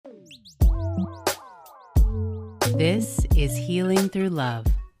This is Healing Through Love.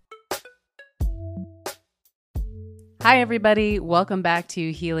 Hi, everybody. Welcome back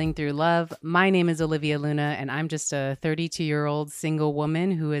to Healing Through Love. My name is Olivia Luna, and I'm just a 32-year-old single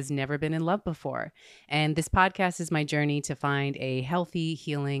woman who has never been in love before. And this podcast is my journey to find a healthy,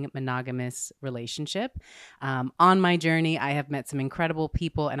 healing, monogamous relationship. On my journey, I have met some incredible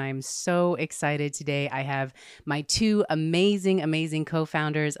people, and I am so excited today. I have my two amazing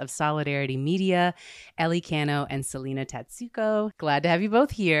co-founders of Solidarity Media, Ellie Cano and Celina Tatsuko. Glad to have you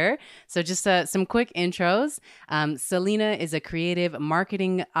both here. So just some quick intros. Celina is a creative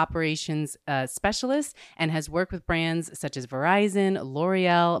marketing operations specialist and has worked with brands such as Verizon,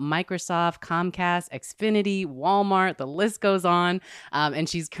 L'Oreal, Microsoft, Comcast, Xfinity, Walmart. The list goes on. And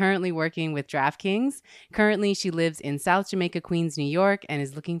she's currently working with DraftKings. Currently, she lives in South Jamaica, Queens, New York, and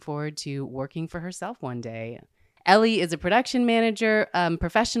is looking forward to working for herself one day. Ellie is a production manager,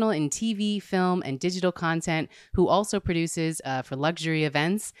 professional in TV, film, and digital content who also produces for luxury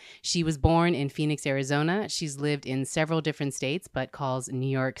events. She was born in Phoenix, Arizona. She's lived in several different states, but calls New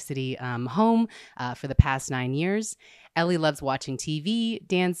York City home for the past 9 years. Ellie loves watching TV,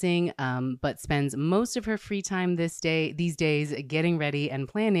 dancing, but spends most of her free time these days getting ready and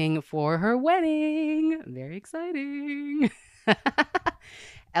planning for her wedding. Very exciting.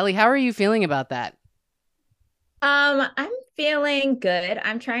 Ellie, how are you feeling about that? I'm feeling good.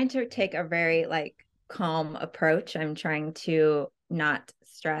 I'm trying to take a very calm approach. I'm trying to not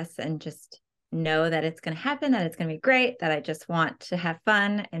stress and just know that it's going to happen, that it's going to be great, that I just want to have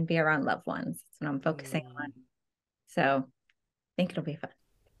fun and be around loved ones. That's what I'm focusing on. So I think it'll be fun.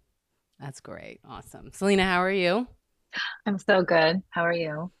 That's great. Awesome. Celina, how are you? I'm so good. How are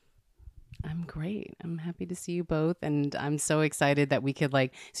you? I'm great. I'm happy to see you both. And I'm so excited that we could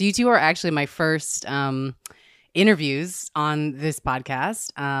so you two are actually my first interviews on this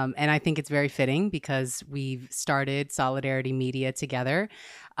podcast. And I think it's very fitting because we've started Solidarity Media together.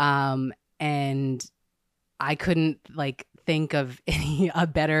 And I couldn't think of any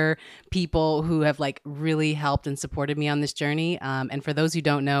better people who have really helped and supported me on this journey. And for those who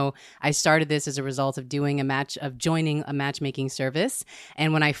don't know, I started this as a result of joining a matchmaking service.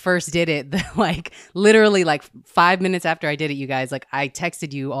 And when I first did it, literally 5 minutes after I did it, you guys, I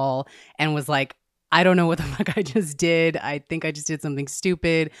texted you all and was like, I don't know what the fuck I just did. I think I just did something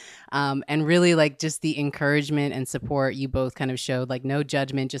stupid. And really just the encouragement and support you both kind of showed, no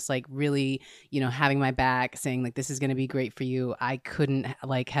judgment, just really, having my back, saying this is going to be great for you. I couldn't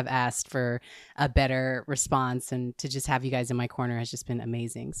have asked for a better response, and to just have you guys in my corner has just been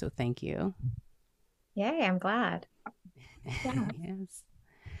amazing. So thank you. Yay, I'm glad. Yeah. Yes.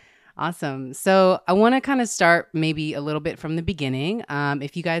 Awesome. So I want to kind of start maybe a little bit from the beginning.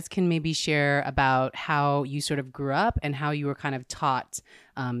 If you guys can maybe share about how you sort of grew up and how you were kind of taught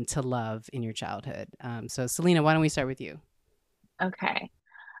to love in your childhood. So Celina, why don't we start with you? Okay.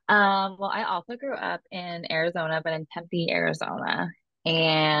 Well, I also grew up in Arizona, but in Tempe, Arizona.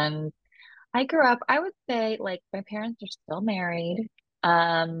 And I grew up, I would say, my parents are still married.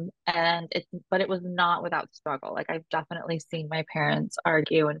 But it was not without struggle. I've definitely seen my parents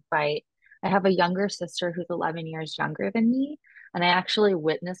argue and fight. I have a younger sister who's 11 years younger than me, and I actually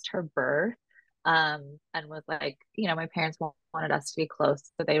witnessed her birth. And was my parents wanted us to be close,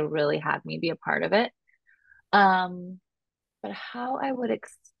 so they really had me be a part of it. Um, but how I would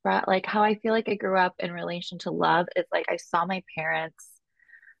express, how I feel like I grew up in relation to love is I saw my parents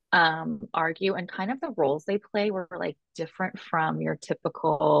argue, and kind of the roles they play were different from your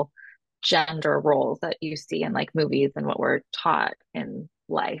typical gender roles that you see in movies and what we're taught in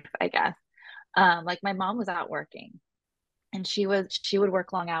life, I guess. My mom was out working, and she would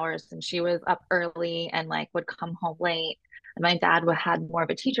work long hours, and she was up early and would come home late. And my dad had more of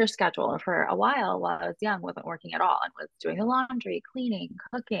a teacher schedule for a while I was young, wasn't working at all, and was doing the laundry, cleaning,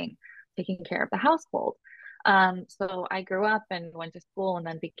 cooking, taking care of the household. So I grew up and went to school and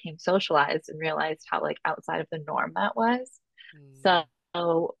then became socialized and realized how outside of the norm that was. So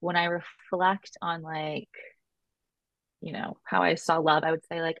when I reflect on how I saw love, I would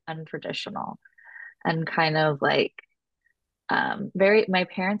say untraditional, and kind of very, my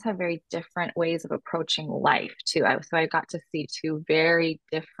parents have very different ways of approaching life too. So I got to see two very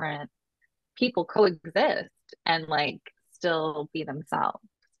different people coexist and still be themselves.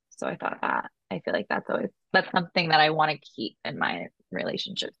 So I thought that I feel like that's something that I want to keep in my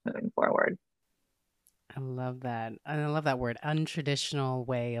relationships moving forward. I love that. I love that word, untraditional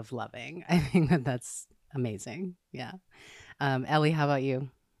way of loving. I think that's amazing. Yeah. Ellie, how about you?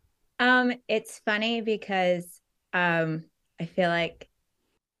 It's funny because I feel like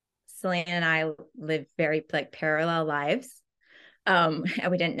Celina and I live very parallel lives. And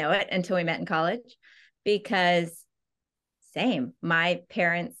we didn't know it until we met in college, because same. My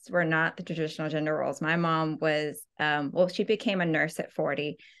parents were not the traditional gender roles. My mom was, well, she became a nurse at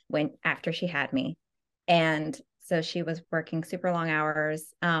 40 after she had me. And so she was working super long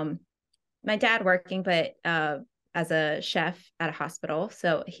hours. My dad working, but as a chef at a hospital.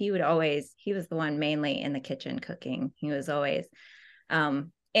 So he was the one mainly in the kitchen cooking. He was always in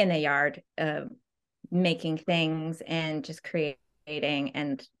the yard making things and just creating,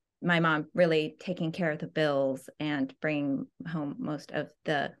 and my mom really taking care of the bills and bringing home most of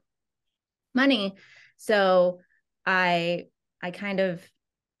the money. So I I kind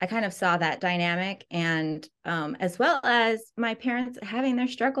of saw that dynamic, and as well as my parents having their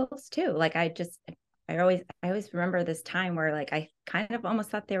struggles too. Like I always remember this time where like I kind of almost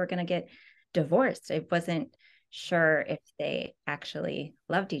thought they were going to get divorced. I wasn't sure if they actually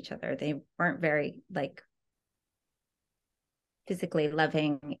loved each other. They weren't very like physically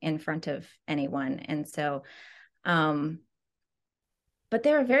loving in front of anyone. And so but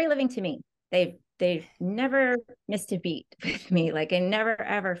they were very loving to me. They've never missed a beat with me. Like I never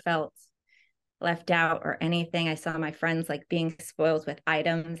ever felt left out or anything. I saw my friends like being spoiled with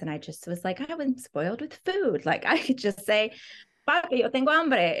items, and I just was like, I wasn't spoiled with food. Like I could just say, Papi, yo tengo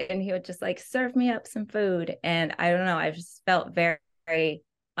hambre, and he would just like serve me up some food. And I don't know, I just felt very, very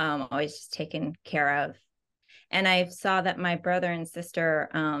always just taken care of. And I saw that my brother and sister,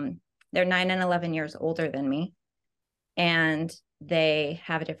 they're 9 and 11 years older than me, and they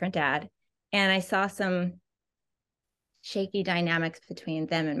have a different dad. And I saw some shaky dynamics between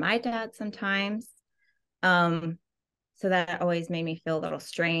them and my dad sometimes. So that always made me feel a little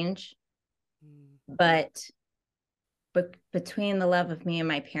strange. But between the love of me and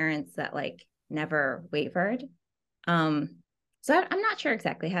my parents that like never wavered. So I'm not sure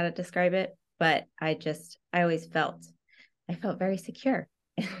exactly how to describe it, but I always felt very secure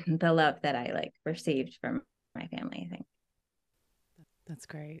in the love that I like received from my family, I think. That's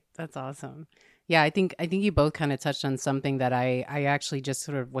great. That's awesome. Yeah, I think you both kind of touched on something that I actually just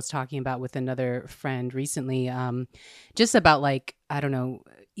sort of was talking about with another friend recently. Just about like, I don't know,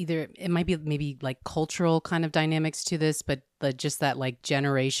 either it might be maybe like cultural kind of dynamics to this, but just that like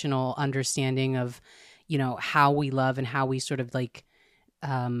generational understanding of, how we love and how we sort of like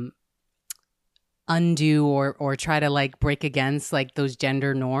um undo or try to like break against like those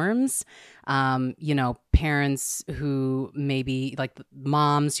gender norms. Parents who maybe like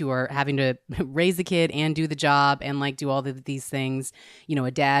moms who are having to raise the kid and do the job and like do all these things,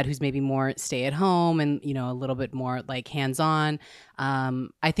 a dad who's maybe more stay at home and a little bit more like hands on.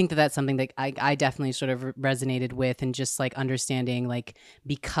 I think that that's something that I definitely sort of resonated with, and just like understanding like,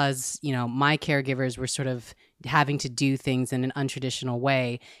 because my caregivers were sort of having to do things in an untraditional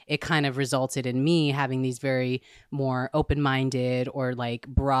way, it kind of resulted in me having these very more open-minded or like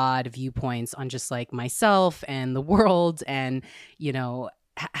broad viewpoints on just like myself and the world, and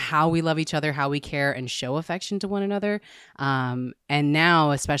how we love each other, how we care and show affection to one another. And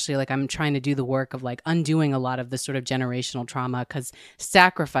now, especially, like I'm trying to do the work of like undoing a lot of the sort of generational trauma, because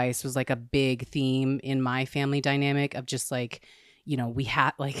sacrifice was like a big theme in my family dynamic of just like, we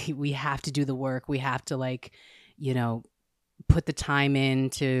have to do the work. We have to like, put the time in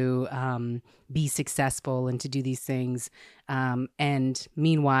to be successful and to do these things. And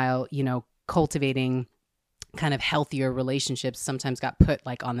meanwhile, cultivating kind of healthier relationships sometimes got put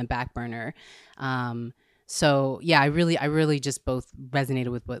like on the back burner. So yeah, I really just both resonated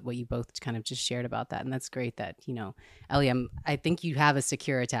with what you both kind of just shared about that. And that's great that, Ellie, I think you have a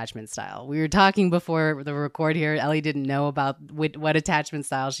secure attachment style. We were talking before the record here. Ellie didn't know about what attachment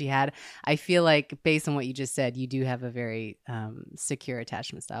style she had. I feel like based on what you just said, you do have a very secure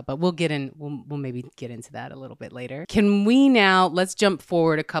attachment style, but we'll maybe get into that a little bit later. Can we now, let's jump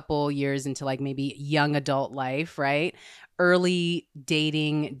forward a couple years into like maybe young adult life, right? Early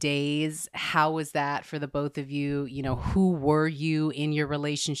dating days. How was that for the both of you? Who were you in your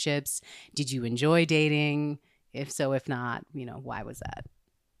relationships? Did you enjoy dating? If so, if not, why was that?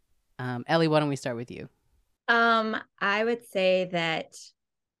 Ellie, why don't we start with you? I would say that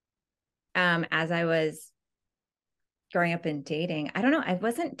as I was growing up and dating, I don't know, I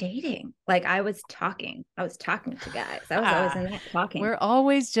wasn't dating. Like I was talking to guys. I was always in that talking. We're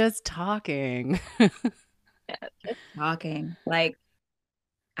always just talking. Just talking. Like,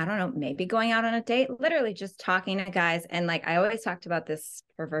 I don't know, maybe going out on a date, literally just talking to guys. And like I always talked about this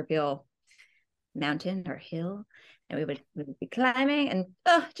proverbial mountain or hill, and we would be climbing and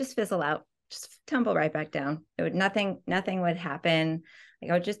just fizzle out, just tumble right back down. It would nothing would happen.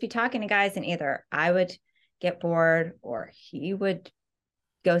 Like I would just be talking to guys, and either I would get bored or he would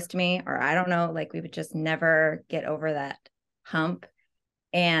ghost me, or I don't know, like we would just never get over that hump.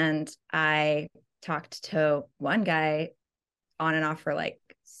 And I talked to one guy on and off for like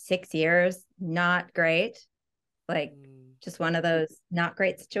 6 years. Not great. Like just one of those not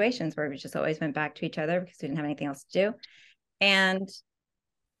great situations where we just always went back to each other because we didn't have anything else to do. And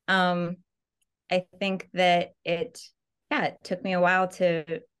I think that it took me a while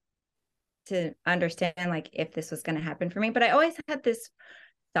to understand like if this was going to happen for me. But I always had this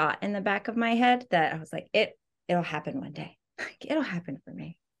thought in the back of my head that I was like, it'll happen one day. Like, it'll happen for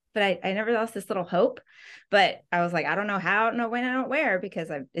me. But I never lost this little hope. But I was like, I don't know how, I don't know when, I don't where, because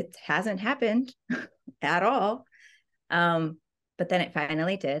it hasn't happened at all. But then it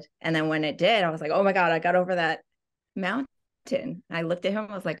finally did. And then when it did, I was like, oh my God, I got over that mountain. I looked at him,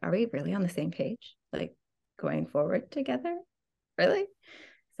 I was like, are we really on the same page? Like going forward together? Really?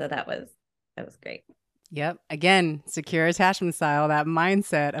 So that was great. Yep. Again, secure attachment style, that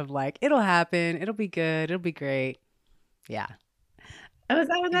mindset of like, it'll happen. It'll be good. It'll be great. Yeah. Oh, is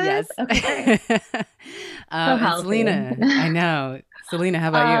that what that yes. is? Okay, great. And Celina, I know. Celina, how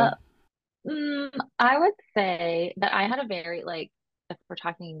about you? I would say that I had a very like, if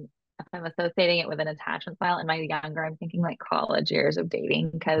I'm associating it with an attachment style in my younger, I'm thinking like college years of dating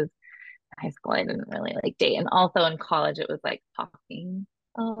because in high school I didn't really like date. And also in college it was like talking.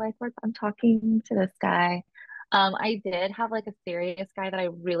 Oh, like I'm talking to this guy. I did have like a serious guy that I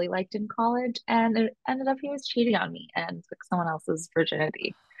really liked in college, and it ended up he was cheating on me and took someone else's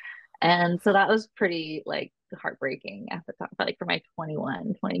virginity. And so that was pretty like heartbreaking at the time, like for my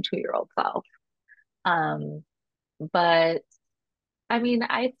 21, 22-year-old self. Um, but I mean,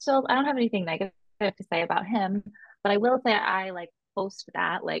 I don't have anything negative to say about him, but I will say I like post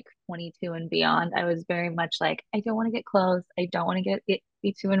that like 22 and beyond. I was very much like, I don't want to get close. I don't want to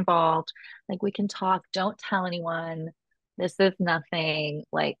be too involved. Like we can talk. Don't tell anyone. This is nothing.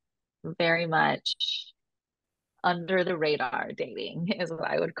 Like very much under the radar dating is what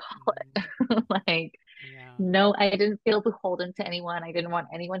I would call it. Like, Yeah. no, I didn't feel beholden to anyone. I didn't want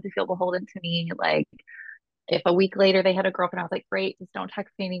anyone to feel beholden to me. Like if a week later they had a girlfriend, I was like, great, just don't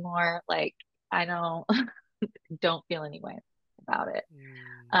text me anymore. Like, I don't feel any way about it.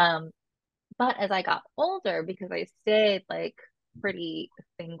 Um, but as I got older, because I stayed like pretty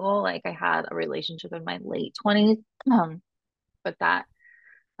single, like I had a relationship in my late 20s. But that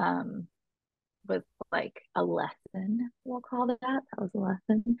um was like a lesson, we'll call it that. That was a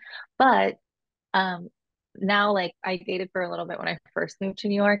lesson. But um now like I dated for a little bit when I first moved to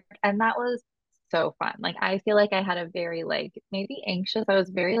New York, and that was so fun. Like I feel like I had a very like maybe anxious. I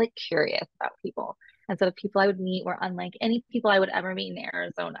was very like curious about people. And so the people I would meet were unlike any people I would ever meet in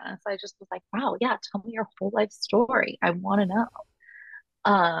Arizona. So I just was like, wow, yeah, tell me your whole life story. I want to know.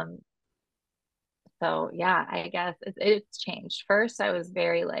 Um, so yeah, I guess it's changed. First, I was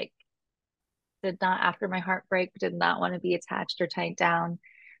very like did not after my heartbreak, did not want to be attached or tied down.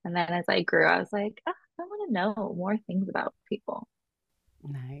 And then as I grew, I was like, oh, I want to know more things about people.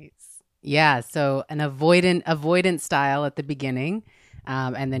 Nice. Yeah. So an avoidant style at the beginning.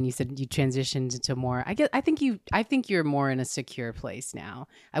 And then you said you transitioned into more, I think you're more in a secure place now.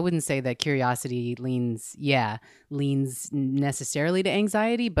 I wouldn't say that curiosity leans necessarily to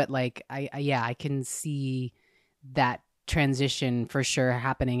anxiety, but like, I can see that transition for sure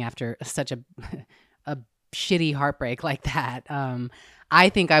happening after such a shitty heartbreak like that. I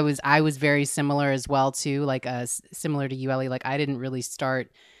think I was very similar as well too, like similar to you, Ellie. Like I didn't really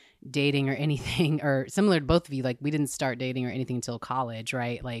start dating or anything, or similar to both of you. Like we didn't start dating or anything until college,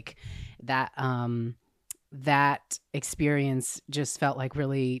 right? Like that that experience just felt like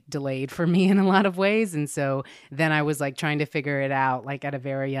really delayed for me in a lot of ways. And so then I was like trying to figure it out like at a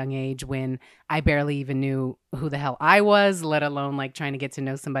very young age when I barely even knew who the hell I was, let alone like trying to get to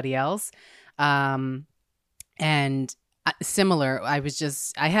know somebody else. And similar, I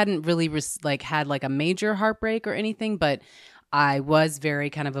hadn't really like had like a major heartbreak or anything, but I was very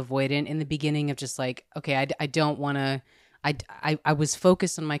kind of avoidant in the beginning of just like, okay, I don't want to, I was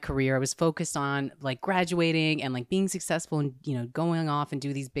focused on my career. I was focused on like graduating and like being successful and, you know, going off and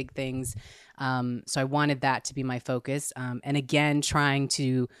do these big things. So I wanted that to be my focus. And again, trying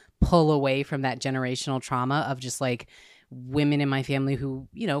to pull away from that generational trauma of just like women in my family who,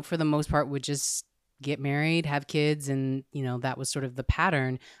 you know, for the most part would just get married, have kids. And, you know, that was sort of the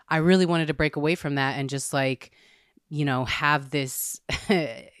pattern. I really wanted to break away from that and just like, you know, have this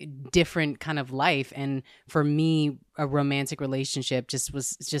different kind of life. And for me, a romantic relationship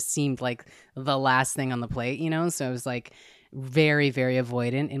just seemed like the last thing on the plate, you know? So I was like very, very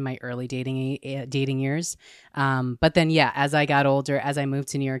avoidant in my early dating years. But then, yeah, as I got older, as I moved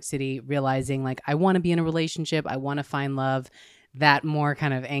to New York City, realizing like I want to be in a relationship, I want to find love, that more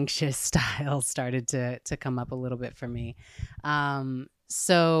kind of anxious style started to come up a little bit for me.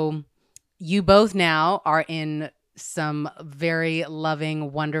 So you both now are in some very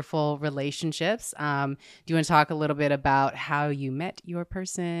loving, wonderful relationships. Do you want to talk a little bit about how you met your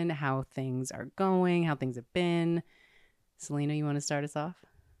person, how things are going, how things have been? Celina, you want to start us off?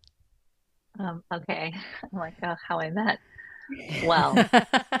 Okay. I'm like, oh, how I met. Well,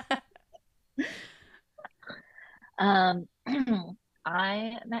 um,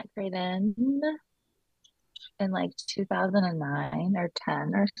 I met Graydon in like 2009 or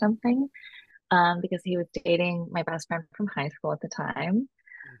 10 or something, because he was dating my best friend from high school at the time.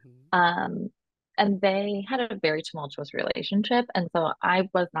 Mhm. Um, and they had a very tumultuous relationship. And so I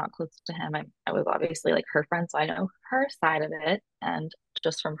was not close to him. I was obviously like her friend, so I know her side of it. And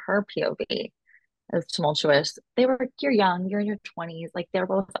just from her POV, it was tumultuous. You're young, you're in your 20s, like they're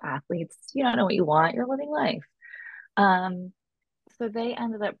both athletes. You don't know what you want, you're living life. Um, so they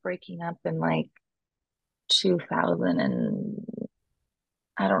ended up breaking up in like 2000 and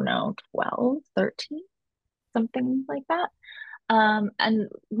I don't know, 12, 13, something like that. And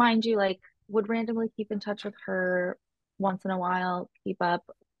mind you, like would randomly keep in touch with her once in a while,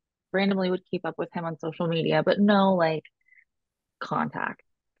 randomly would keep up with him on social media, but no like contact.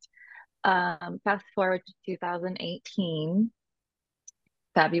 Fast forward to 2018,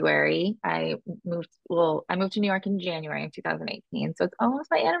 February, I moved to New York in January of 2018. So it's almost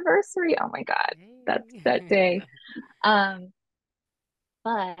my anniversary. Oh my God, that's that Hey. day. Um,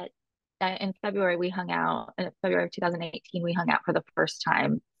 but in February, we hung out. In February of 2018, we hung out for the first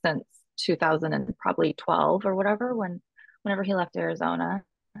time since 2000 and probably 12 or whatever, whenever he left Arizona.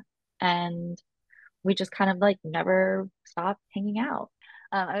 And we just kind of like never stopped hanging out.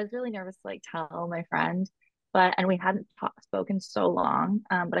 I was really nervous to like tell my friend, and we hadn't spoken so long.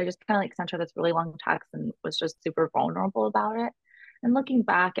 But I just kind of like sent her this really long text and was just super vulnerable about it. And looking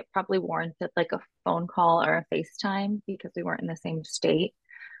back, it probably warranted like a phone call or a FaceTime because we weren't in the same state.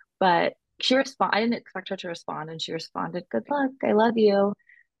 But I didn't expect her to respond, and she responded, "Good luck, I love you."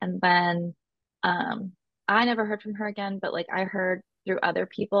 And then um I never heard from her again, but like I heard through other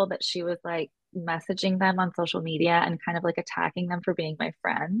people that she was like messaging them on social media and kind of like attacking them for being my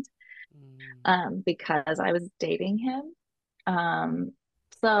friend, Mm. because I was dating him. Um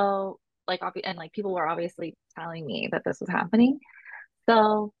so and like people were obviously telling me that this was happening.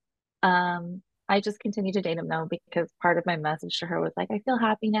 So, I just continued to date him though, because part of my message to her was like, I feel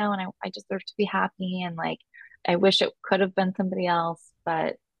happy now and I deserve to be happy. And like, I wish it could have been somebody else,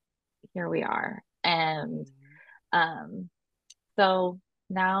 but here we are. And, Mm. um, so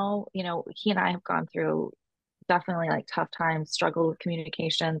now, he and I have gone through definitely like tough times, struggled with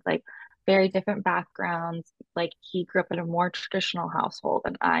communications, like very different backgrounds. Like he grew up in a more traditional household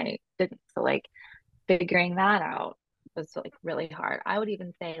and I didn't. So like figuring that out was like really hard. I would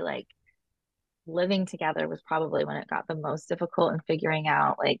even say like living together was probably when it got the most difficult, and figuring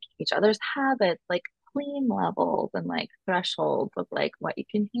out like each other's habits, like clean levels and like thresholds of like what you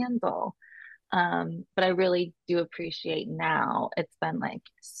can handle. But I really do appreciate now it's been like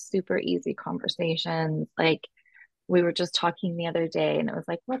super easy conversations. Like we were just talking the other day and it was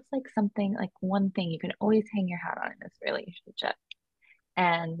like, what's like something like one thing you can always hang your hat on in this relationship?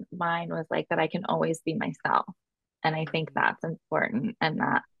 And mine was like that I can always be myself. And I think Mm. that's important. And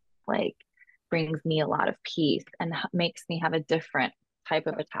that like brings me a lot of peace and makes me have a different type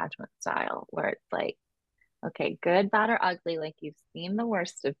of attachment style where it's like, okay, good, bad, or ugly. Like you've seen the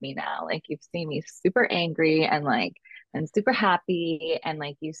worst of me now. Like you've seen me super angry and like and super happy. And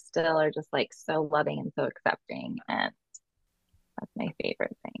like you still are just like so loving and so accepting. And that's my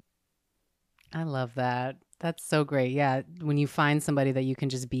favorite thing. I love that. That's so great. Yeah, when you find somebody that you can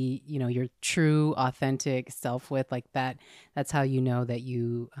just be, your true, authentic self with, like that, that's how you know that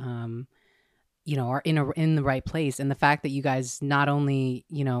you are in the right place. And the fact that you guys not only,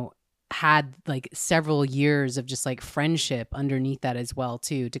 had like several years of just like friendship underneath that as well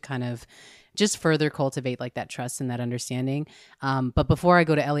too, to kind of just further cultivate like that trust and that understanding. But before I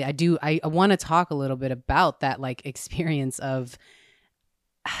go to Ellie, I want to talk a little bit about that like experience of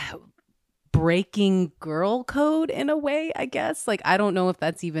breaking girl code in a way, I guess. Like, I don't know if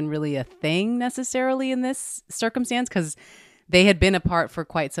that's even really a thing necessarily in this circumstance because they had been apart for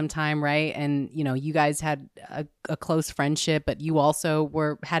quite some time, right? And, you guys had a close friendship, but you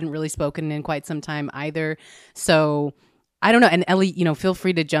also hadn't really spoken in quite some time either. So I don't know. And Ellie, feel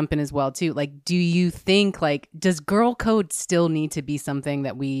free to jump in as well too. Like, do you think like does girl code still need to be something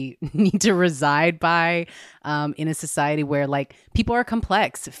that we need to reside by in a society where like people are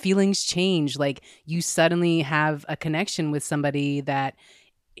complex, feelings change, like you suddenly have a connection with somebody that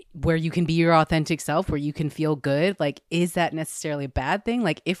where you can be your authentic self, where you can feel good. Like, is that necessarily a bad thing?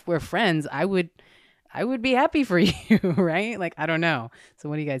 Like, if we're friends, I would be happy for you, right? Like, I don't know. So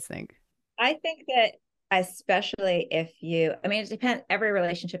what do you guys think? I think that especially if I mean, it depends. Every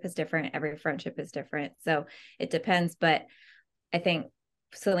relationship is different. Every friendship is different. So it depends. But I think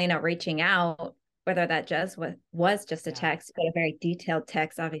Celina reaching out, whether that just was just a text, but a very detailed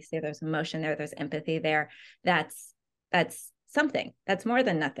text, obviously there's emotion there, there's empathy there. That's something. That's more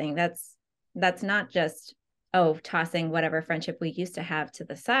than nothing. That's not just, oh, tossing whatever friendship we used to have to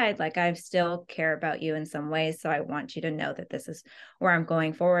the side. Like, I still care about you in some ways. So I want you to know that this is where I'm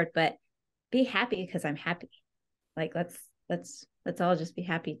going forward, but be happy because I'm happy. Like, let's all just be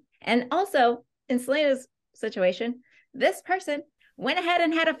happy. And also, in Celina's situation, this person went ahead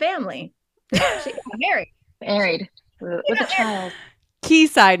and had a family. She got married with a child. Key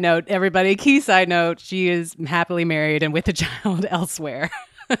side note, everybody. Key side note: she is happily married and with a child elsewhere.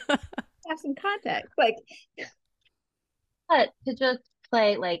 Have some context, like. But to just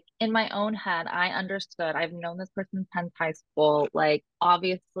play, like, in my own head, I understood. I've known this person since high school. Like,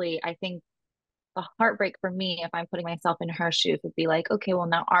 obviously, I think the heartbreak for me, if I'm putting myself in her shoes, would be like, okay, well,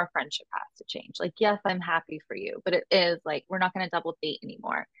 now our friendship has to change. Like, yes, I'm happy for you, but it is like, we're not going to double date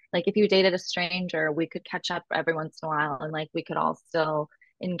anymore. Like, if you dated a stranger, we could catch up every once in a while and like we could all still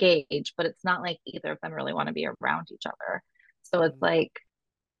engage, but it's not like either of them really want to be around each other. So it's like,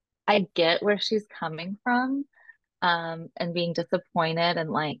 I get where she's coming from, and being disappointed and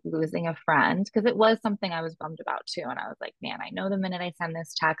like losing a friend, because it was something I was bummed about too. And I was like, man, I know the minute I send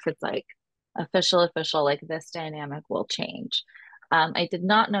this text, it's like official, like this dynamic will change. I did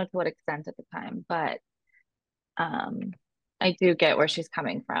not know to what extent at the time, but I do get where she's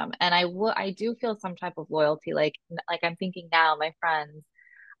coming from. And I do feel some type of loyalty. Like I'm thinking now, my friends,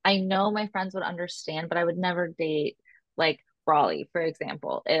 I know my friends would understand, but I would never date like Raleigh, for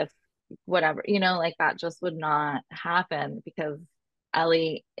example, if whatever, like that just would not happen because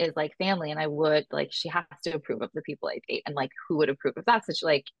Ellie is like family and I would like, she has to approve of the people I date. And like, who would approve of that? Such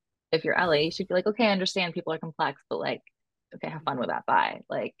like, if you're Ellie, she'd be like, okay, I understand people are complex, but like, okay, have fun with that. Bye.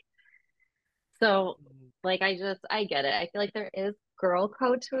 Like, so like, I get it. I feel like there is girl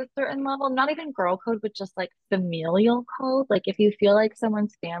code to a certain level, not even girl code, but just like familial code. Like if you feel like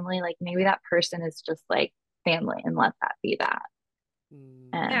someone's family, like maybe that person is just like family and let that be that.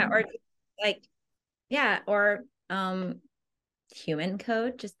 Yeah, or like, yeah, or human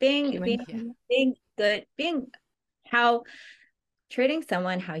code, just being good, being how treating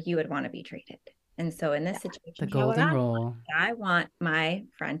someone how you would want to be treated. And so in this situation, the golden rule, I want my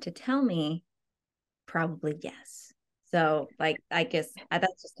friend to tell me probably yes. So like, I guess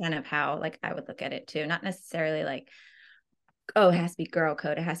that's just kind of how like I would look at it too. Not necessarily like, oh, it has to be girl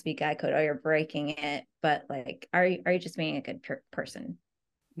code, it has to be guy code, oh, you're breaking it. But like, are you just being a good person?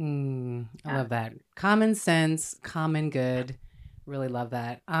 I love that. Common sense, common good. Really love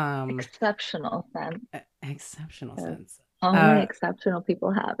that. Exceptional sense. Exceptional sense. Only exceptional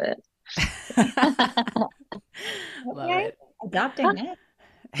people have it. Love it. Adopting it.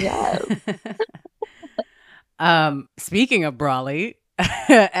 Yes. Speaking of Brawley,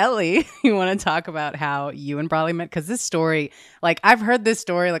 Ellie, you want to talk about how you and Brawley met? Because this story, like I've heard this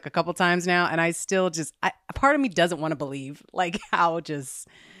story like a couple times now, and I still just, a part of me doesn't want to believe like how just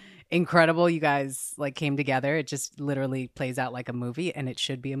incredible you guys like came together. It just literally plays out like a movie, and it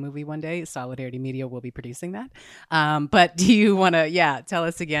should be a movie one day. Solidarity Media will be producing that. But do you want to, tell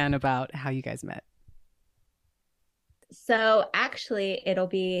us again about how you guys met? So actually, it'll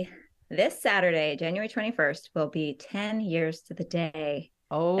be this Saturday, January 21st, will be 10 years to the day.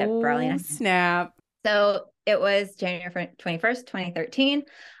 Oh, snap. So it was January 21st, 2013.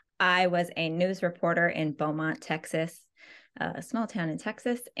 I was a news reporter in Beaumont, Texas, a small town in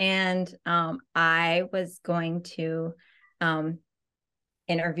Texas. And I was going to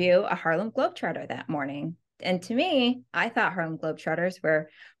interview a Harlem Globetrotter that morning. And to me, I thought Harlem Globetrotters were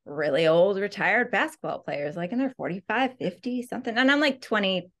really old, retired basketball players, like in their 45, 50, something. And I'm like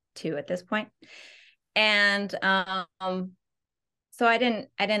 22 at this point. And so I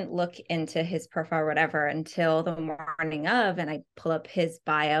didn't look into his profile or whatever until the morning of, and I pull up his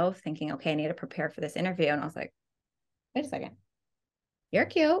bio thinking, okay, I need to prepare for this interview. And I was like, wait a second. You're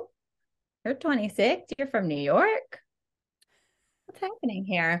cute. You're 26. You're from New York. What's happening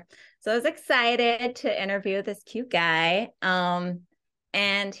here? So I was excited to interview this cute guy.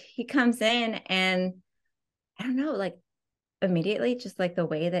 And he comes in and I don't know, like immediately just like the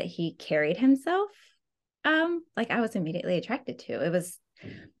way that he carried himself, like I was immediately attracted to.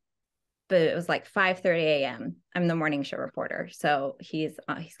 But it was like 5:30 a.m. I'm the morning show reporter. So he's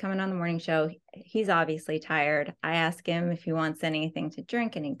coming on the morning show. He's obviously tired. I ask him if he wants anything to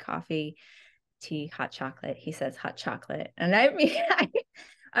drink, any coffee, tea, hot chocolate. He says hot chocolate. And I mean,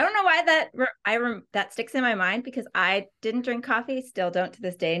 I don't know why that sticks in my mind, because I didn't drink coffee, still don't to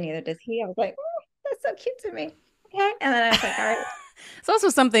this day, neither does he. I was like, that's so cute to me. Okay. And then I was like, all right. It's also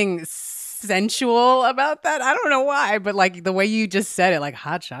something sensual about that. I don't know why, but like the way you just said it, like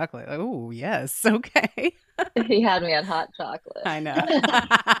hot chocolate. Like, oh, yes. Okay. He had me at hot chocolate. I know.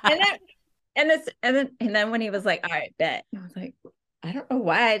 And then and then when he was like, all right, bet. I was like, I don't know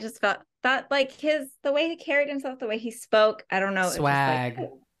why. I just thought like the way he carried himself, the way he spoke. I don't know. Swag. It was just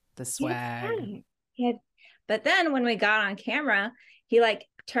like, The swag. yeah. He had, but then when we got on camera, he like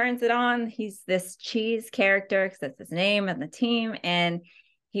turns it on. He's this cheese character because that's his name and the team. And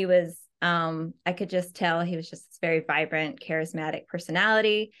he was, I could just tell he was just this very vibrant, charismatic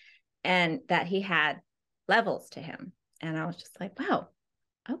personality, and that he had levels to him. And I was just like, wow,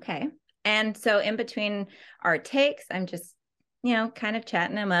 okay. And so in between our takes, I'm just, kind of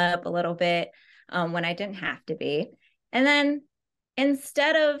chatting him up a little bit when I didn't have to be. And then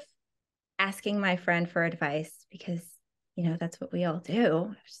instead of asking my friend for advice, because, that's what we all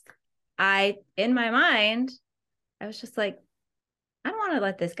do, in my mind, I was just like, I don't want to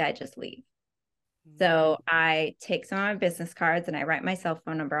let this guy just leave. So I take some of my business cards and I write my cell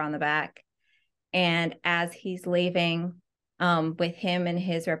phone number on the back. And as he's leaving, with him and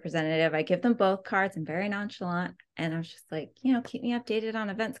his representative, I give them both cards. I'm very nonchalant. And I was just like, keep me updated on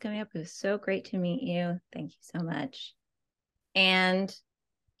events coming up. It was so great to meet you. Thank you so much. And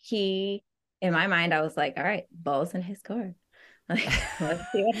in my mind, I was like, all right, ball's in his court. Like, let's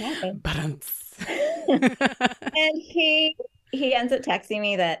see what happens. And he ends up texting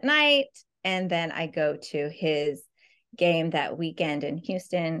me that night. And then I go to his game that weekend in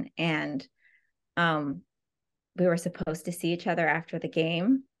Houston. And we were supposed to see each other after the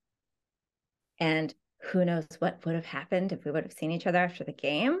game. And who knows what would have happened if we would have seen each other after the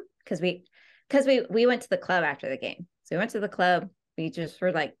game. Because we went to the club after the game. So we went to the club. We just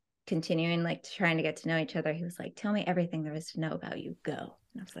were like continuing, like trying to get to know each other. He was like, tell me everything there is to know about you. Go.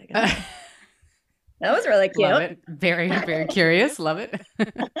 And I was like, okay. That was really cute. Love it. Very, very curious. Love it.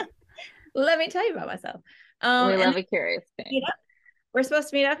 Let me tell you about myself. We love a curious thing. We're supposed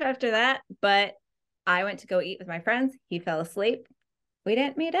to meet up after that, but I went to go eat with my friends. He fell asleep. We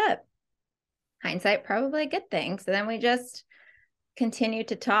didn't meet up. Hindsight, probably a good thing. So then we just continued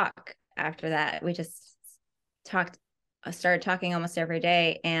to talk after that. We just started talking almost every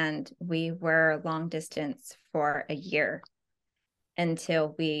day, and we were long distance for a year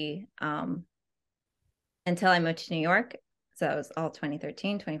until I moved to New York. So it was all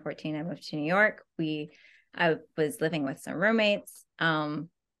 2013, 2014, I moved to New York. I was living with some roommates.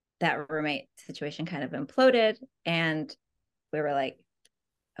 That roommate situation kind of imploded, and we were like,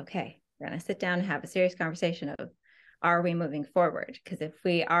 okay, we're going to sit down and have a serious conversation of, are we moving forward? Because if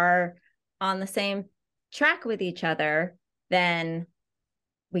we are on the same track with each other, then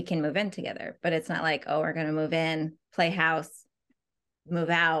we can move in together. But it's not like, oh, we're going to move in, play house,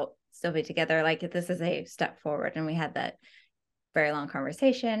 move out, still be together. Like, this is a step forward. And we had that very long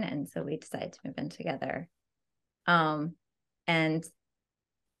conversation. And so we decided to move in together.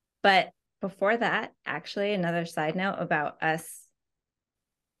 But before that, actually, another side note about us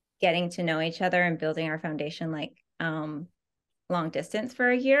getting to know each other and building our foundation, like long distance for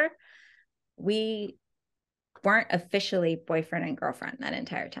a year, we weren't officially boyfriend and girlfriend that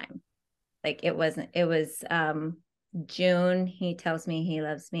entire time. Like it was June, he tells me he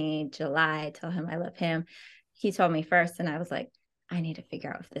loves me. July, I tell him I love him. He told me first, and I was like, I need to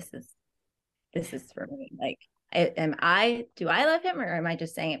figure out if this is for me. Like, do I love him, or am I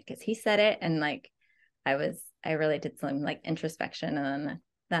just saying it because he said it? And like, I really did some like introspection, and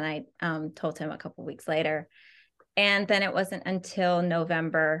then I told him a couple weeks later. And then it wasn't until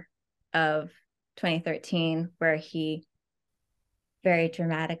November of 2013 where he very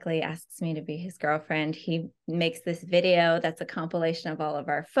dramatically asks me to be his girlfriend. He makes this video that's a compilation of all of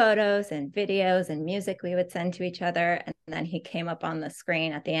our photos and videos and music we would send to each other. And then he came up on the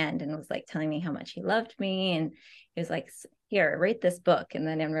screen at the end and was like telling me how much he loved me. And he was like, here, read this book. And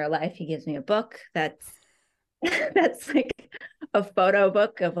then in real life, he gives me a book that's like a photo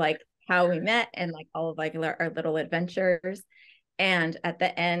book of like how we met and like all of like our little adventures. And at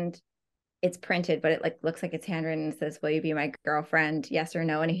the end, it's printed, but it like looks like it's handwritten and says, will you be my girlfriend? Yes or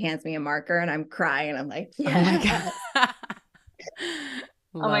no? And he hands me a marker and I'm crying. And I'm like, yeah. Oh my God.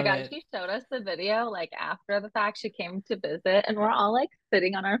 Oh my God, she showed us the video like after the fact. She came to visit and we're all like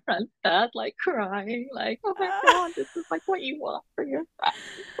sitting on our front step, like crying, like, oh my God, this is like what you want for your friends.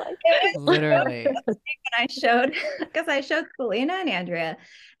 Like, literally. When I showed, because I showed Celina and Andrea,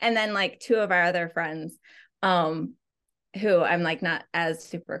 and then like two of our other friends, who I'm like not as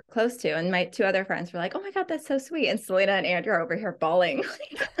super close to. And my two other friends were like, oh my God, that's so sweet. And Celina and Andrew are over here bawling.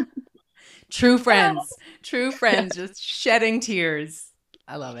 True friends, just shedding tears.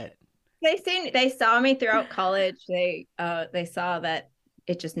 I love it. they saw me throughout college. They saw that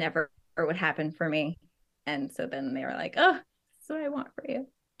it just never would happen for me. And so then they were like, oh, that's what I want for you.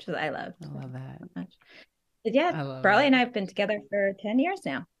 Which is I love. I love that. So much. But yeah, I love Brawley it. and I have been together for 10 years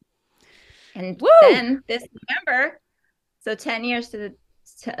now. And Woo! then this November, so 10 years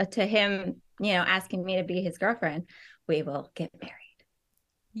to him, asking me to be his girlfriend, we will get married.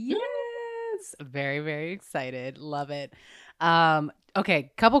 Yes. Very, very excited. Love it.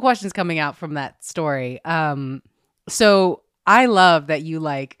 Okay, couple questions coming out from that story. So I love that you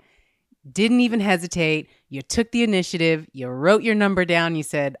didn't even hesitate. You took the initiative. You wrote your number down. You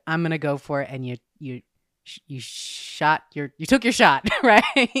said, "I'm gonna go for it," and you took your shot,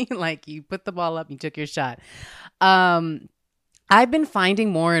 right? Like you put the ball up, you took your shot. I've been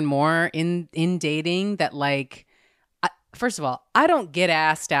finding more and more in dating that first of all, I don't get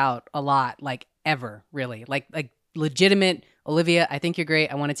asked out a lot, ever, really. Like legitimate, Olivia, I think you're great.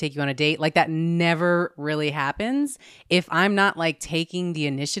 I want to take you on a date. Like that never really happens. If I'm not taking the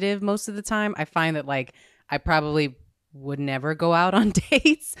initiative most of the time, I find that I probably would never go out on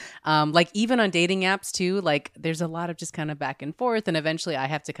dates. Even on dating apps too, there's a lot of just kind of back and forth. And eventually I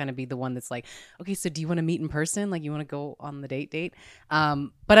have to kind of be the one that's okay, so do you want to meet in person? You want to go on the date?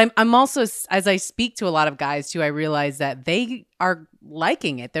 But I'm also, as I speak to a lot of guys too, I realize that they are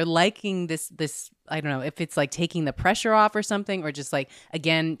liking it. They're liking this, I don't know if it's taking the pressure off or something, or just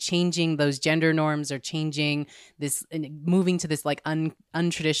again, changing those gender norms or changing this, moving to this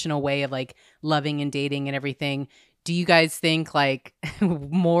untraditional way of loving and dating and everything. Do you guys think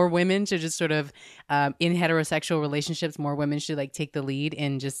more women should just sort of in heterosexual relationships, more women should take the lead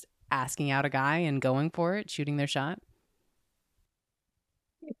in just asking out a guy and going for it, shooting their shot?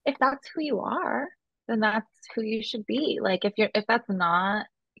 If that's who you are, then that's who you should be. If that's not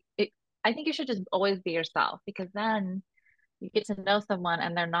it, I think you should just always be yourself, because then you get to know someone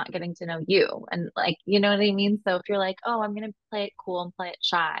and they're not getting to know you. And you know what I mean? So if you're oh, I'm going to play it cool and play it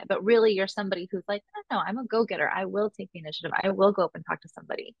shy, but really you're somebody who's no, I'm a go-getter. I will take the initiative. I will go up and talk to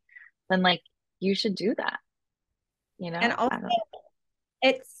somebody. Then you should do that. And also, I don't know.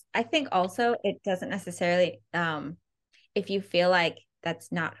 I think also it doesn't necessarily, if you feel like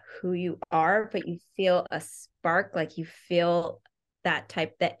that's not who you are, but you feel a spark, you feel that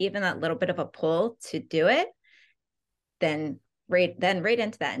even that little bit of a pull to do it, then read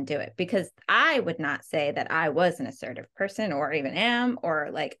into that and do it. Because I would not say that I was an assertive person or even am, or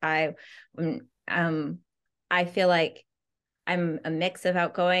I feel like I'm a mix of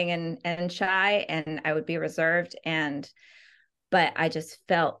outgoing and shy, and I would be reserved, but I just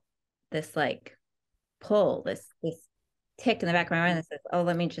felt this pull, this tick in the back of my mind that says, oh,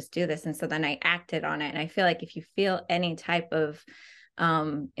 let me just do this. And so then I acted on it. And I feel like if you feel any type of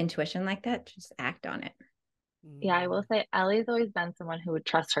intuition like that, just act on it. Yeah, I will say Ellie's always been someone who would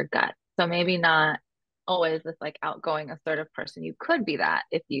trust her gut. So maybe not always this outgoing, assertive person. You could be that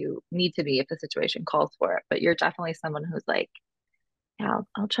if you need to be, if the situation calls for it. But you're definitely someone who's yeah,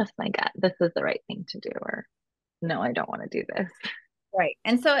 I'll trust my gut. This is the right thing to do. Or no, I don't want to do this. Right.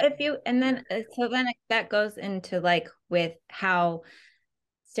 And so that goes into with how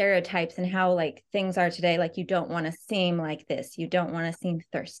stereotypes and how things are today. You don't want to seem like this. You don't want to seem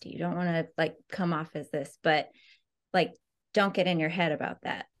thirsty. You don't want to come off as this, but don't get in your head about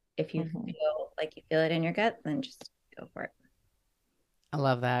that. If you feel it in your gut, then just go for it. I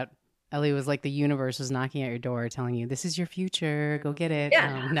love that. Ellie was the universe was knocking at your door telling you, this is your future. Go get it.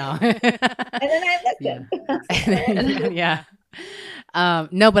 Yeah. No. And then I listened. Yeah.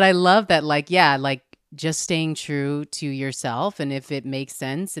 No, but I love that, just staying true to yourself. And if it makes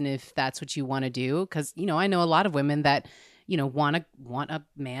sense and if that's what you want to do, because, I know a lot of women that, want a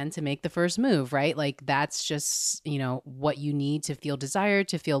man to make the first move, right? That's just, what you need to feel desired,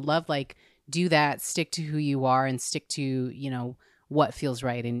 to feel loved. Do that, stick to who you are and stick to, what feels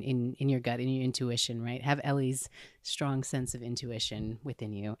right in your gut, in your intuition, right? Have Ellie's strong sense of intuition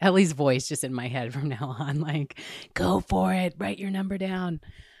within you. Ellie's voice just in my head from now on, go for it, write your number down.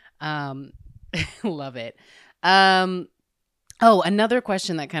 Love it. Another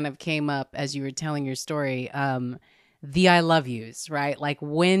question that kind of came up as you were telling your story, the I love yous, right?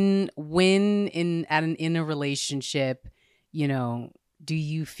 When in a relationship, do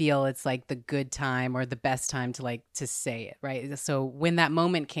you feel it's the good time or the best time to say it, right? So when that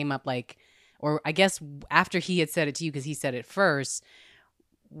moment came up, or I guess after he had said it to you, because he said it first,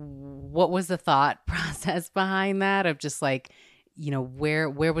 what was the thought process behind that of just where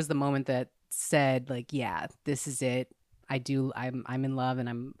was the moment that said yeah, this is it, I'm in love and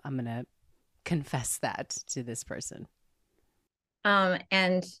I'm gonna confess that to this person?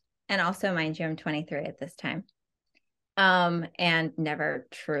 And also, mind you, I'm 23 at this time. And never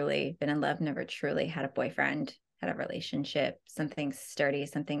truly been in love, never truly had a boyfriend, had a relationship, something sturdy,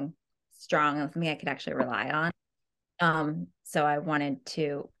 something strong, something I could actually rely on. So I wanted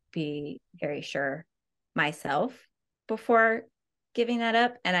to be very sure myself before giving that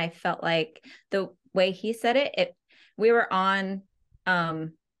up. And I felt like the way he said it, we were on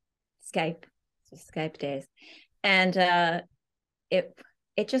Skype, so Skype days. And it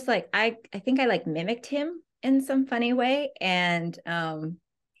it just like I think I like mimicked him in some funny way. And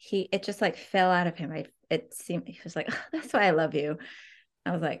it just like fell out of him. It seemed he was like, oh, that's why I love you.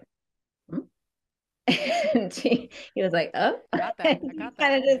 I was like, hmm? And he was like, oh, I got that. I got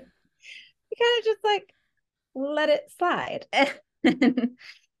that. He kind of just like let it slide.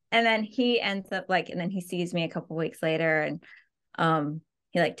 And then he ends up like, and then he sees me a couple weeks later, and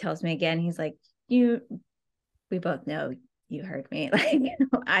he like tells me again, he's like, we both know you heard me. Like,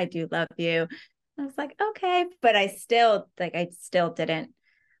 I do love you. I was like, okay. But I still didn't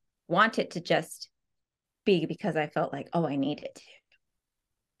want it to just be because I felt like, oh, I needed to.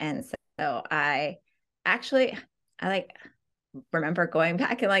 And so I actually, I like remember going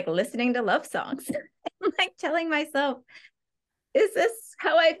back and like listening to love songs and like telling myself, is this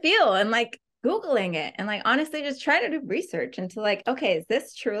how I feel? And like Googling it and like honestly just try to do research into like, okay, is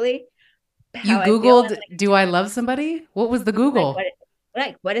this truly You how I feel? Googled, And, like, do I love somebody? What was the Google?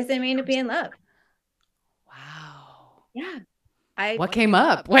 what does it mean to be in love? Wow. Yeah. What came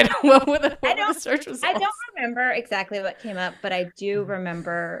up? What were the search results? I don't remember exactly what came up, but I do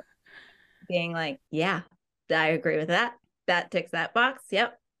remember being like, yeah, I agree with that. That ticks that box.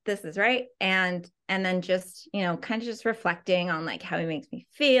 Yep, this is right. And then just, kind of just reflecting on like how he makes me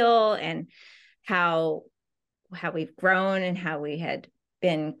feel and how we've grown and how we had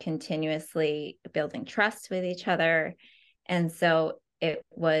been continuously building trust with each other. And so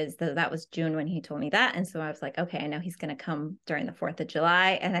that was June when he told me that. And so I was like, okay, I know he's going to come during the 4th of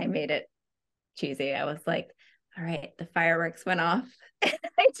July. And I made it cheesy. I was like, all right, the fireworks went off.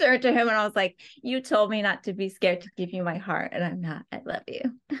 I turned to him and I was like, you told me not to be scared to give you my heart. And I'm not. I love you.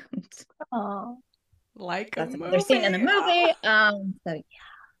 Oh, like that's a another scene in the movie. Oh. So yeah,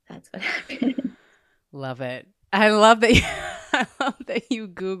 that's what happened. Love it. I love that I love that you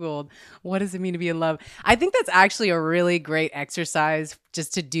Googled what does it mean to be in love. I think that's actually a really great exercise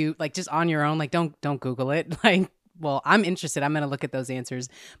just to do, like just on your own. Like don't Google it. Like, well, I'm interested. I'm gonna look at those answers.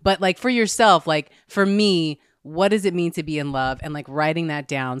 But like for yourself, like for me, what does it mean to be in love? And like writing that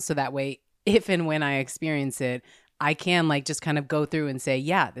down so that way if and when I experience it, I can like just kind of go through and say,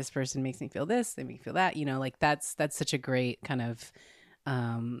 yeah, this person makes me feel this, they make me feel that. Like that's such a great kind of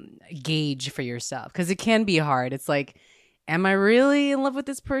gauge for yourself, because it can be hard. It's like, am I really in love with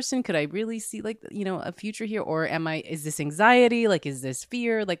this person? Could I really see like a future here, or is this anxiety, like is this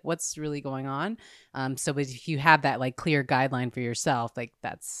fear, like what's really going on? So if you have that like clear guideline for yourself, like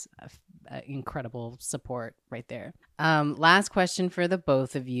that's a incredible support right there. Last question for the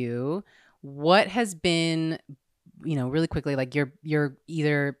both of you. What has been, really quickly, like your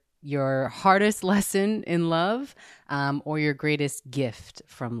either your hardest lesson in love, or your greatest gift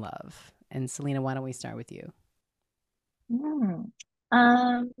from love? And Celina, why don't we start with you? Hmm.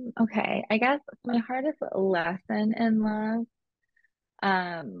 Okay. I guess my hardest lesson in love,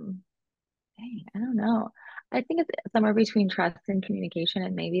 dang, I don't know. I think it's somewhere between trust and communication,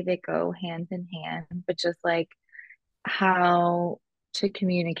 and maybe they go hand in hand, but just like how to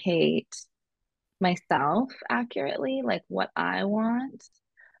communicate myself accurately, like what I want,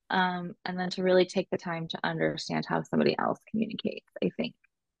 and then to really take the time to understand how somebody else communicates. I think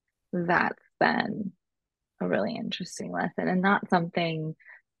that's been a really interesting lesson and not something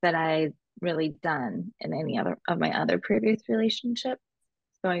that I've really done in any other of my other previous relationships.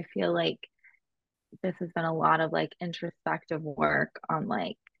 So I feel like this has been a lot of like introspective work on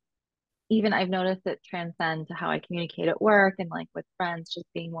like, even I've noticed it transcend to how I communicate at work and like with friends, just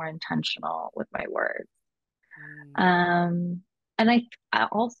being more intentional with my words. Um, and I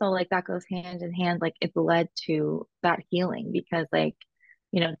also like that goes hand in hand, like it's led to that healing because like,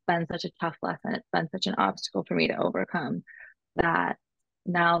 it's been such a tough lesson. It's been such an obstacle for me to overcome that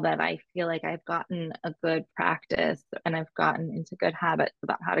now that I feel like I've gotten a good practice and I've gotten into good habits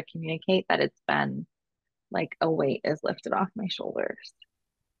about how to communicate, that it's been like a weight is lifted off my shoulders.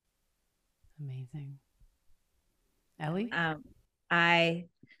 Amazing. Ellie? I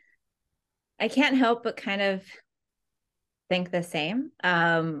can't help but kind of think the same,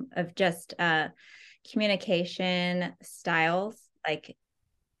 of just communication styles, like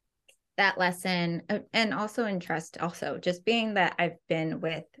that lesson, and also in trust, also just being that I've been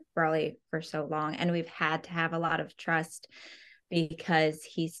with Raleigh for so long and we've had to have a lot of trust because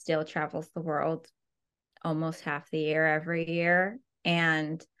he still travels the world almost half the year every year.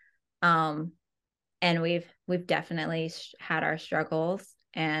 Um and we've definitely had our struggles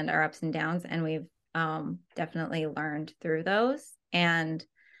and our ups and downs, and we've definitely learned through those. And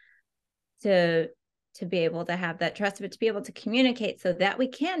to be able to have that trust, but to be able to communicate so that we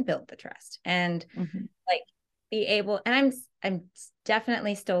can build the trust and like be able. And I'm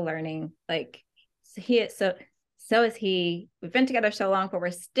definitely still learning. Like so is he. We've been together so long, but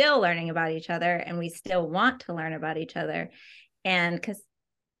we're still learning about each other, and we still want to learn about each other. And because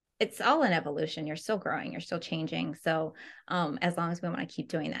it's all an evolution, you're still growing, you're still changing. So as long as we want to keep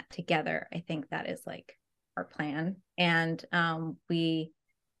doing that together, I think that is like our plan. And we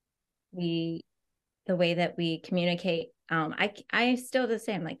the way that we communicate, I still the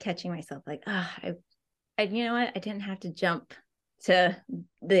same, like catching myself like, I you know what, I didn't have to jump to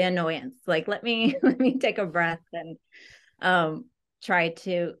the annoyance. Like let me let me take a breath and try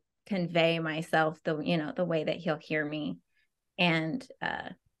to convey myself the way that he'll hear me. And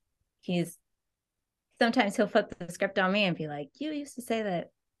sometimes he'll flip the script on me and be like, you used to say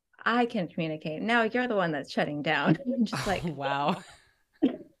that I can communicate, now you're the one that's shutting down. I'm just like, wow.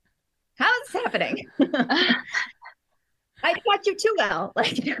 How is this happening? I got you too well.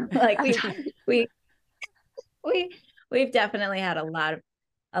 Like we've definitely had a lot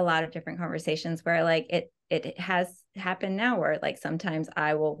of different conversations where like it has happened now where like sometimes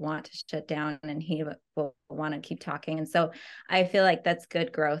I will want to shut down and he will want to keep talking. And so I feel like that's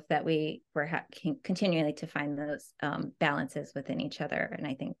good growth that we're continually to find those balances within each other. And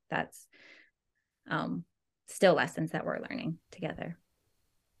I think that's still lessons that we're learning together.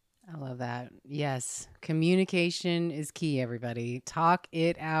 I love that. Yes. Communication is key, everybody. Talk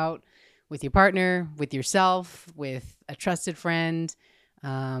it out with your partner, with yourself, with a trusted friend.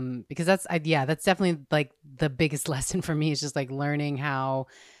 Because that's definitely like the biggest lesson for me is just like learning how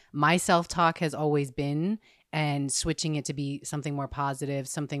my self-talk has always been and switching it to be something more positive,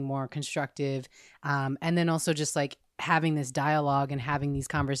 something more constructive. And then also just like having this dialogue and having these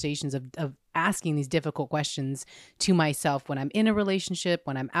conversations of asking these difficult questions to myself when I'm in a relationship,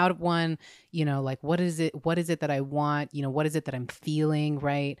 when I'm out of one, like what is it that I want? What is it that I'm feeling,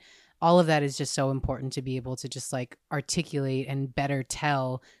 right? All of that is just so important to be able to just like articulate and better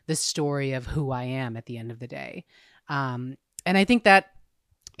tell the story of who I am at the end of the day. And I think that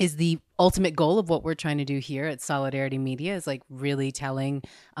is the ultimate goal of what we're trying to do here at Solidarity Media, is like really telling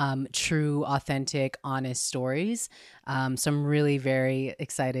true, authentic, honest stories. So I'm really very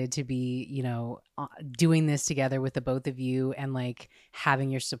excited to be, doing this together with the both of you and like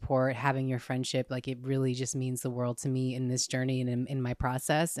having your support, having your friendship. Like it really just means the world to me in this journey and in my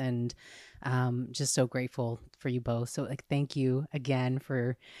process. And just so grateful for you both. So like, thank you again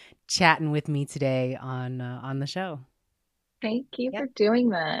for chatting with me today on the show. Thank you for doing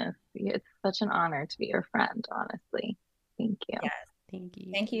this. It's such an honor to be your friend, honestly. Thank you. Yes. Thank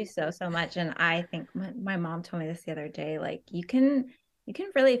you. Thank you so much. And I think my mom told me this the other day, like you can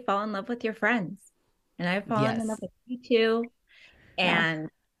really fall in love with your friends. And I've fallen in love with you too. And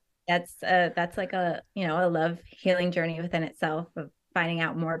that's like a love healing journey within itself, of finding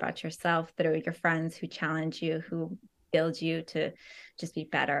out more about yourself through your friends who challenge you, who build you to just be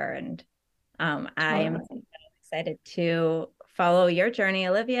better. And I am excited to follow your journey,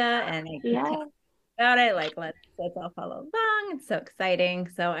 Olivia, and about it. Like let's all follow along. It's so exciting.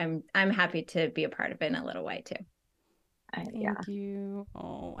 So I'm happy to be a part of it in a little way too. Thank you.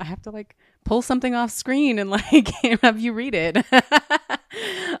 Oh, I have to like pull something off screen and like have you read it.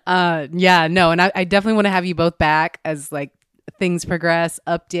 And I definitely want to have you both back as like things progress,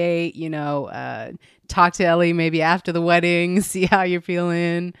 update, talk to Ellie maybe after the wedding, see how you're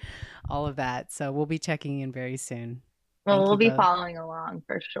feeling, all of that. So we'll be checking in very soon. Well, we'll be following along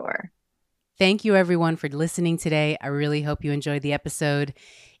for sure. Thank you everyone for listening today. I really hope you enjoyed the episode.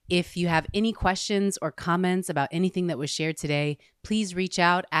 If you have any questions or comments about anything that was shared today, please reach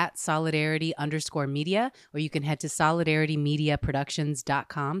out at solidarity_media, or you can head to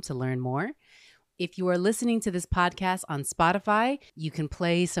solidaritymediaproductions.com to learn more. If you are listening to this podcast on Spotify, you can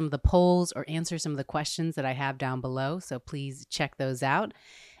play some of the polls or answer some of the questions that I have down below. So please check those out.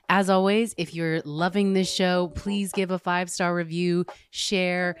 As always, if you're loving this show, please give a 5-star review,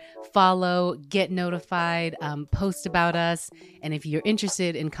 share, follow, get notified, post about us. And if you're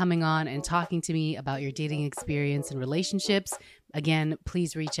interested in coming on and talking to me about your dating experience and relationships, again,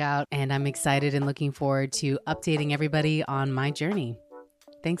 please reach out. And I'm excited and looking forward to updating everybody on my journey.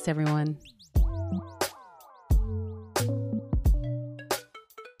 Thanks, everyone.